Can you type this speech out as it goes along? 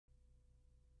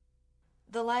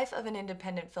The life of an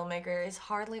independent filmmaker is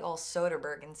hardly all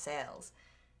Soderbergh and sales.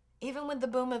 Even with the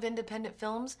boom of independent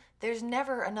films, there's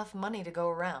never enough money to go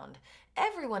around.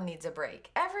 Everyone needs a break.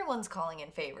 Everyone's calling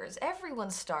in favors.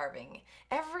 Everyone's starving.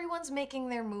 Everyone's making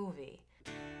their movie.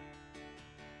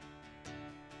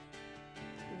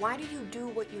 Why do you do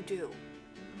what you do?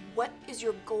 What is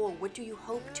your goal? What do you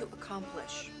hope to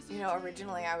accomplish? You know,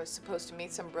 originally I was supposed to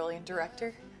meet some brilliant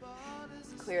director.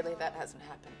 Clearly that hasn't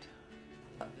happened.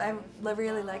 I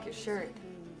really like your shirt.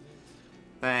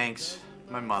 Thanks.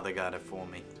 My mother got it for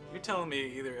me. You're telling me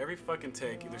either every fucking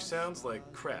take either sounds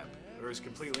like crap or is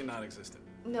completely non-existent.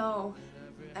 No,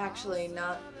 actually,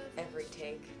 not every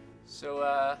take.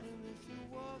 So,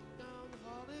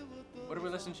 what do we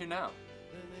listen to now?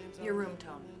 Your room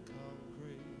tone.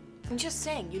 I'm just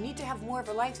saying, you need to have more of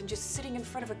a life than just sitting in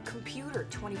front of a computer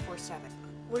 24/7.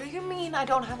 What do you mean I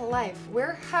don't have a life?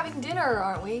 We're having dinner,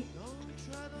 aren't we?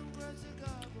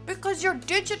 Because you're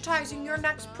digitizing your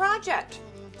next project.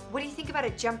 What do you think about a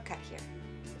jump cut here?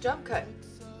 Jump cut.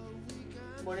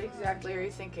 What exactly are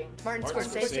you thinking? Martin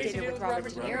Scorsese did it with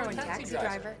Robert De Niro in Taxi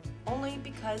Driver. Only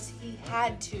because he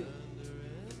had to.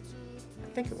 I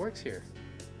think it works here.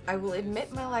 I will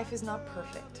admit my life is not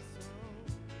perfect.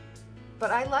 But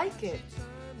I like it.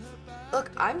 Look,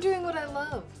 I'm doing what I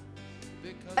love.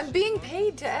 I'm being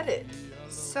paid to edit.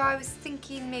 So I was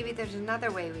thinking maybe there's another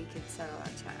way we could settle our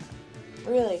child.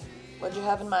 Really? What'd you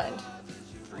have in mind?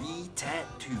 Free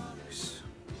tattoos.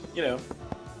 You know,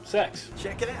 sex.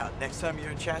 Check it out. Next time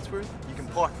you're in Chatsworth, you can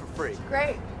park for free.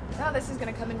 Great. Now this is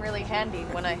gonna come in really handy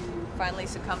when I finally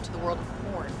succumb to the world of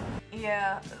porn.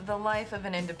 Yeah, the life of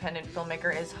an independent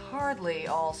filmmaker is hardly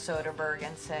all Soderbergh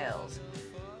and sales.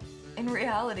 In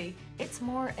reality, it's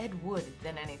more Ed Wood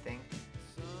than anything.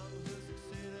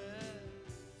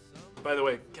 By the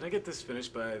way, can I get this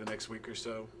finished by the next week or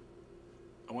so?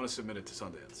 I want to submit it to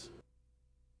Sundance.